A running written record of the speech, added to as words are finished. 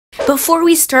Before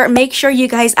we start, make sure you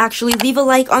guys actually leave a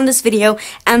like on this video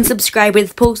and subscribe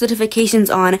with post notifications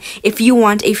on if you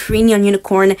want a free neon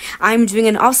unicorn. I'm doing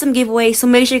an awesome giveaway, so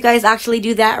make sure you guys actually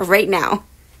do that right now.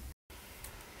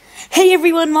 Hey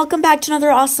everyone, welcome back to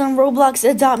another awesome Roblox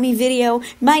Adopt Me video.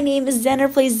 My name is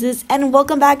XanderPlaysThis, and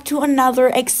welcome back to another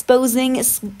exposing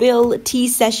spill tea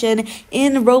session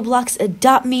in Roblox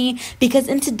Adopt Me, because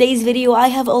in today's video I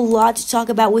have a lot to talk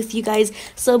about with you guys,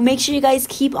 so make sure you guys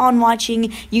keep on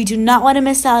watching. You do not want to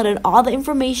miss out on all the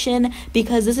information,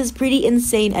 because this is pretty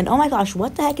insane. And oh my gosh,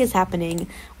 what the heck is happening?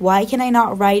 Why can I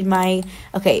not ride my...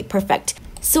 Okay, perfect.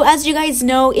 So as you guys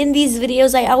know, in these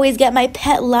videos I always get my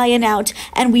pet lion out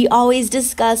and we always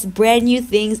discuss brand new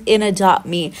things in Adopt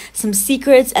Me, some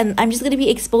secrets, and I'm just going to be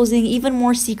exposing even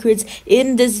more secrets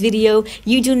in this video.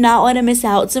 You do not want to miss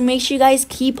out, so make sure you guys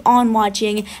keep on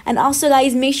watching. And also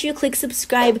guys, make sure you click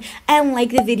subscribe and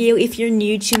like the video if you're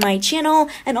new to my channel,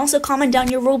 and also comment down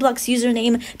your Roblox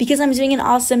username because I'm doing an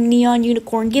awesome neon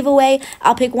unicorn giveaway.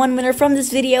 I'll pick one winner from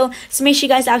this video, so make sure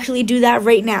you guys actually do that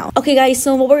right now. Okay guys,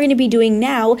 so what we're going to be doing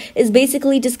now is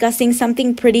basically discussing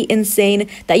something pretty insane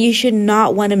that you should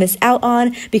not want to miss out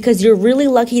on, because you're really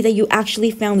lucky that you actually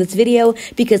found this video,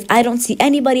 because I don't see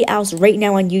anybody else right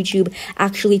now on YouTube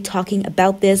actually talking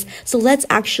about this. So let's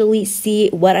actually see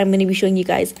what I'm going to be showing you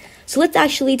guys. So let's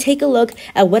actually take a look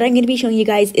at what I'm going to be showing you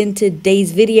guys in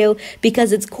today's video,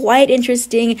 because it's quite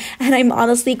interesting and I'm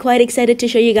honestly quite excited to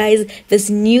show you guys this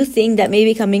new thing that may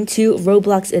be coming to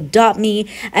Roblox Adopt Me,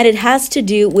 and it has to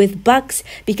do with bucks,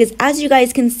 because as you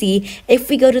guys can see, if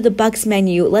we go to the bucks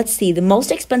menu, let's see, the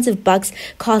most expensive bucks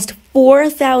cost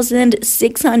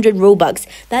 4,600 Robux.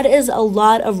 That is a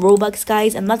lot of Robux,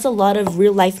 guys, and that's a lot of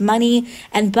real life money,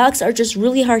 and bucks are just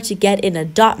really hard to get in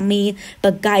Adopt Me.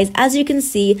 But guys, as you can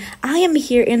see, I am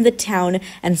here in the town,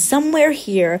 and somewhere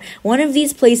here, one of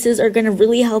these places are going to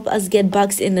really help us get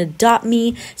bucks in Adopt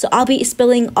Me, so I'll be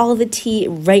spilling all the tea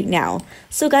right now.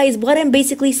 So guys, what I'm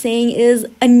basically saying is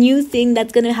a new thing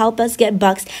that's going to help us get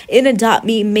bucks in Adopt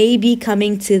Me may be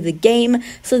coming to the game,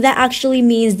 so that actually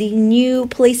means the new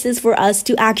places for us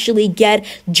to actually get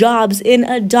jobs in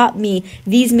Adopt Me,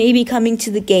 these may be coming to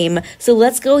the game. So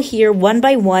let's go here one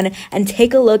by one and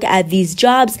take a look at these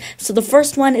jobs. So the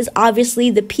first one is obviously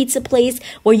the pizza place,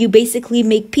 where you basically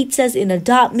make pizzas in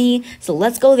Adopt Me. So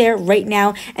let's go there right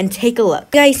now and take a look.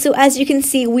 Guys, so as you can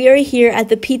see, we are here at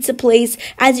the pizza place.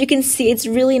 As you can see, it's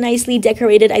really nicely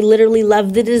decorated. I literally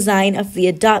love the design of the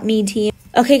Adopt Me team.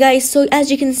 Okay guys, so as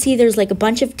you can see, there's like a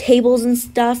bunch of tables and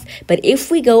stuff, but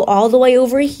if we go all the way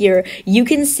over here, you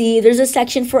can see there's a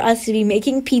section for us to be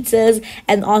making pizzas,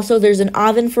 and also there's an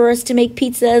oven for us to make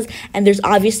pizzas, and there's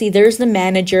the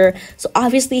manager. So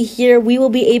obviously here we will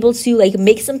be able to like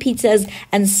make some pizzas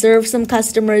and serve some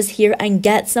customers here and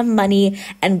get some money,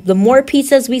 and the more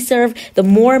pizzas we serve, the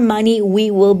more money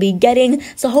we will be getting.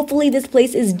 So hopefully this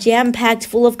place is jam-packed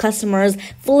full of customers,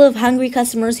 full of hungry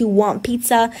customers who want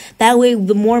pizza. That way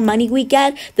the more money we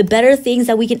get, the better things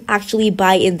that we can actually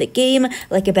buy in the game,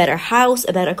 like a better house,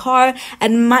 a better car,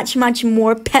 and much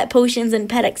more pet potions and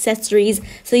pet accessories.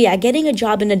 So yeah, getting a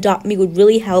job in Adopt Me would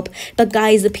really help. But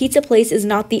guys, the pizza place is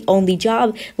not the only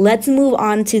job. Let's move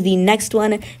on to the next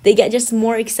one. They get just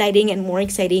more exciting and more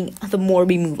exciting the more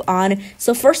we move on.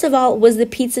 So first of all was the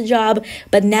pizza job,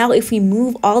 but now if we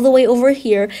move all the way over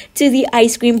here to the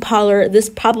ice cream parlor, this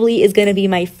probably is going to be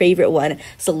my favorite one.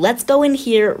 So let's go in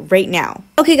here right now.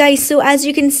 Okay guys, so as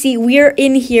you can see, we are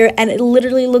in here and it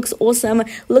literally looks awesome.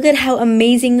 Look at how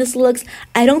amazing this looks.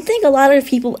 I don't think a lot of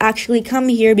people actually come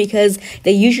here because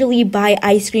they usually buy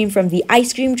ice cream from the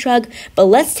ice cream truck, but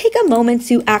let's take a moment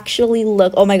to actually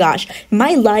look. Oh my gosh,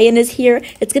 my lion is here.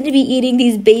 It's going to be eating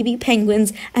these baby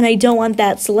penguins and I don't want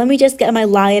that, so let me just get my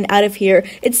lion out of here.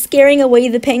 It's scaring away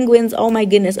the penguins. Oh my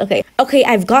goodness. Okay,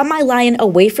 I've got my lion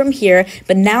away from here,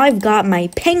 but now I've got my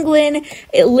penguin.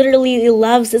 It literally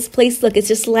loves this place. Look, it's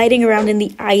just sliding around in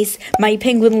the ice. My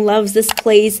penguin loves this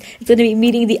place. It's going to be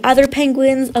meeting the other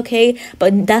penguins, okay?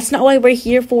 But that's not what we're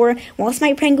here for. Whilst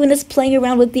my penguin is playing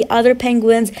around with the other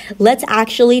penguins, let's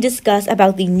actually discuss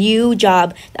about the new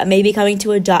job that may be coming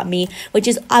to Adopt Me, which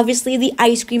is obviously the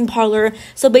ice cream parlor.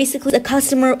 So basically, the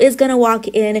customer is going to walk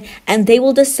in and they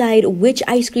will decide which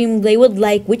ice cream they would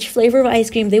like, which flavor of ice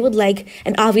cream they would like,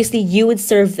 and obviously you would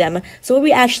serve them. So what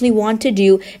we actually want to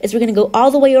do is we're going to go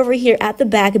all the way over here at the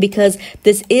back, because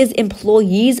this is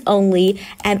employees only,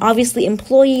 and obviously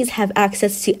employees have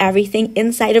access to everything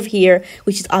inside of here,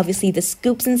 which is obviously the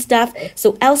scoops and stuff.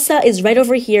 So Elsa is right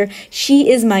over here. She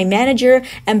is my manager,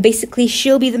 and basically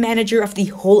she'll be the manager of the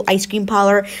whole ice cream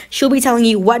parlor. She'll be telling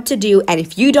you what to do, and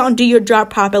if you don't do your job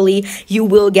properly, you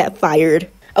will get fired.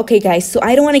 Okay guys, so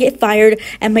I don't want to get fired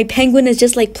and my penguin is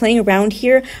just like playing around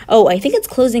here. Oh, I think it's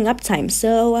closing up time.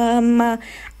 So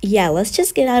yeah, let's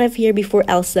just get out of here before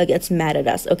Elsa gets mad at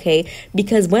us, okay?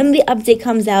 Because when the update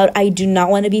comes out, I do not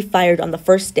want to be fired on the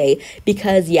first day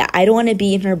because yeah, I don't want to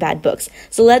be in her bad books.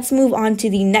 So let's move on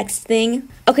to the next thing.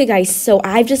 Okay guys, so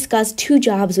I've discussed 2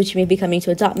 jobs which may be coming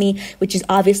to Adopt Me, which is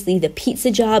obviously the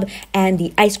pizza job and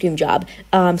the ice cream job.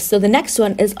 So the next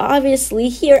one is obviously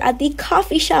here at the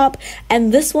coffee shop,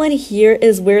 and this one here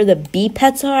is where the bee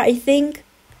pets are, I think.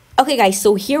 Okay guys,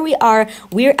 so here we are.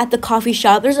 We're at the coffee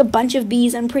shop. There's a bunch of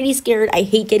bees. I'm pretty scared. I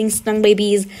hate getting stung by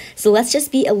bees. So let's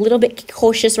just be a little bit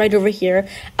cautious right over here.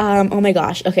 Oh my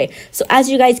gosh. Okay, so as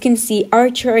you guys can see,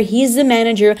 Archer, he's the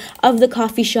manager of the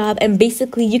coffee shop. And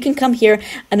basically, you can come here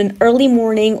at an early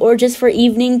morning or just for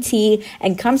evening tea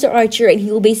and come to Archer and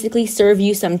he will basically serve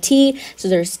you some tea. So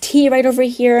there's tea right over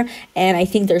here and I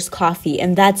think there's coffee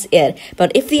and that's it.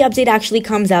 But if the update actually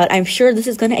comes out, I'm sure this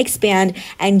is going to expand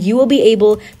and you will be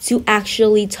able to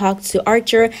actually talk to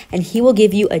Archer and he will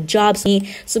give you a job.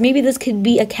 So maybe this could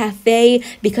be a cafe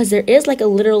because there is like a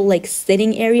literal like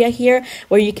sitting area here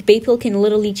where people can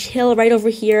literally chill right over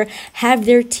here, have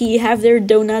their tea, have their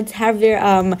donuts, have their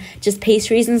just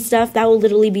pastries and stuff. That will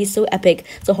literally be so epic.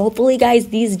 So hopefully guys,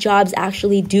 these jobs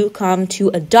actually do come to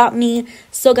Adopt Me.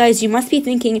 So guys, you must be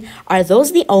thinking, are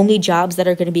those the only jobs that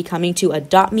are going to be coming to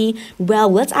Adopt Me?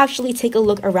 Well, let's actually take a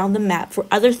look around the map for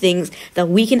other things that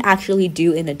we can actually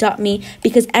do in Adopt Me,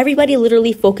 because everybody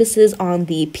literally focuses on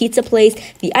the pizza place,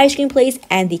 the ice cream place,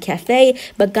 and the cafe.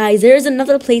 But guys, there's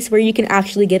another place where you can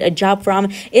actually get a job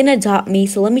from in Adopt Me.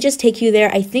 So let me just take you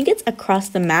there. I think it's across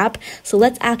the map. So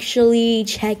let's actually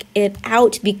check it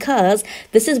out because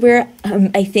this is where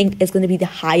I think is going to be the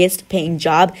highest paying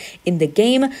job in the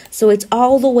game. So it's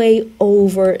all the way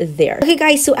over there. Okay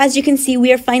guys, so as you can see,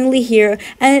 we are finally here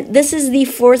and this is the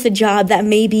 4th job that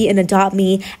may be in Adopt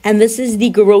Me, and this is the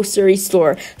grocery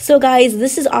store. So guys,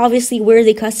 this is obviously where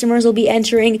the customers will be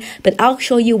entering, but I'll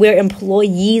show you where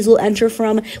employees will enter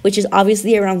from, which is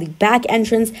obviously around the back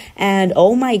entrance. And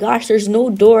oh my gosh, there's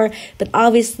no door, but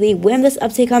obviously when this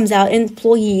update comes out,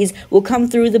 employees will come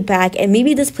through the back, and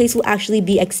maybe this place will actually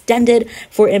be extended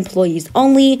for employees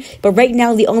only. But right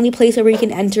now, the only place where you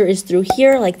can enter is through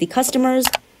here, like the customers.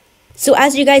 So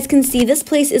as you guys can see, this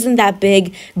place isn't that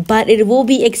big, but it will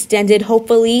be extended,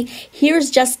 hopefully. Here's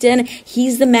Justin.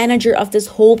 He's the manager of this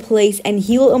whole place, and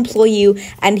he will employ you.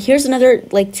 And here's another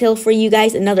like till for you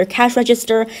guys, another cash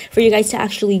register for you guys to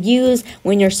actually use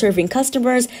when you're serving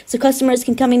customers. So customers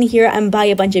can come in here and buy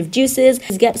a bunch of juices,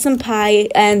 get some pie,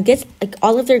 and get like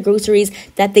all of their groceries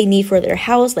that they need for their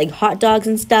house, like hot dogs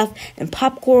and stuff, and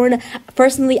popcorn.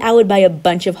 Personally, I would buy a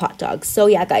bunch of hot dogs. So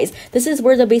yeah, guys, this is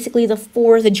where basically the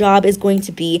 4th job is going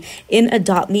to be in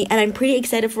Adopt Me, and I'm pretty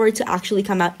excited for it to actually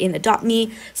come out in Adopt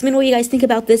Me. So let me know what you guys think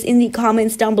about this in the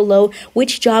comments down below.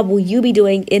 Which job will you be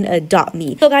doing in Adopt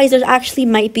Me? So guys, there actually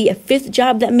might be a 5th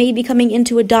job that may be coming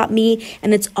into Adopt Me,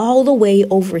 and it's all the way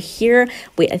over here.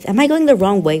 Wait, am I going the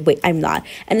wrong way? Wait, I'm not.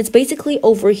 And it's basically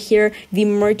over here, the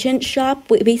merchant shop.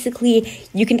 Basically,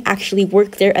 you can actually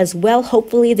work there as well.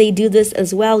 Hopefully they do this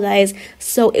as well, guys.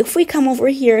 So if we come over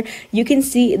here, you can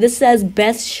see this says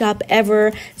best shop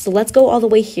ever. So let's go all the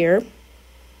way here.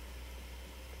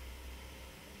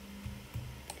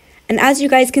 And as you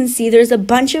guys can see, there's a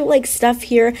bunch of like stuff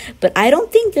here, but I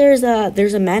don't think there's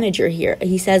a manager here.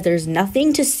 He says there's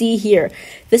nothing to see here.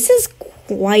 This is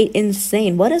quite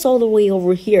insane. What is all the way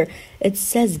over here? It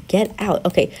says get out.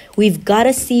 Okay, we've got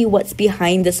to see what's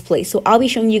behind this place. So I'll be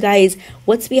showing you guys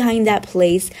what's behind that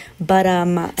place. But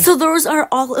so those are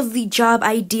all of the job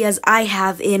ideas I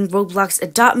have in Roblox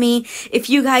Adopt Me.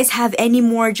 If you guys have any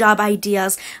more job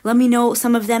ideas, let me know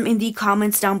some of them in the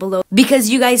comments down below, because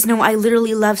you guys know I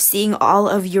literally love seeing all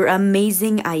of your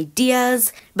amazing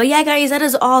ideas. But yeah, guys, that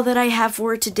is all that I have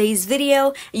for today's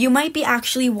video. You might be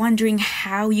actually wondering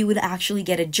how you would actually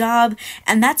get a job,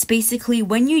 and that's basically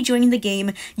when you join the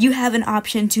game, you have an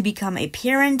option to become a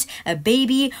parent, a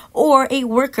baby, or a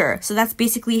worker. So that's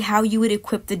basically how you would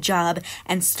equip the job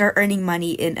and start earning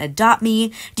money in Adopt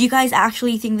Me. Do you guys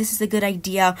actually think this is a good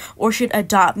idea, or should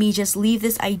Adopt Me just leave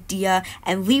this idea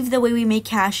and leave the way we make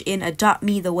cash in Adopt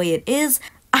Me the way it is?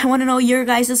 I want to know your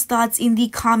guys' thoughts in the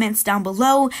comments down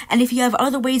below, and if you have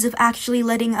other ways of actually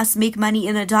letting us make money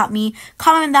in Adopt Me,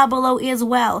 comment down below as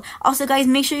well. Also guys,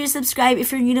 make sure you subscribe if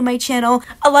you're new to my channel.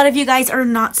 A lot of you guys are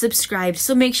not subscribed,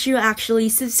 so make sure you actually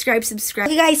subscribe.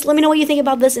 Okay guys, let me know what you think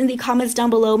about this in the comments down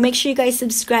below. Make sure you guys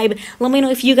subscribe. Let me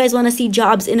know if you guys want to see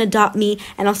jobs in Adopt Me,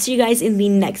 and I'll see you guys in the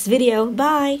next video.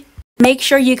 Bye! Make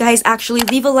sure you guys actually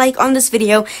leave a like on this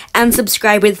video and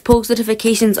subscribe with post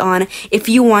notifications on if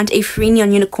you want a free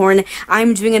neon unicorn.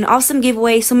 I'm doing an awesome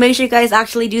giveaway, so make sure you guys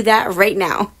actually do that right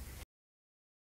now.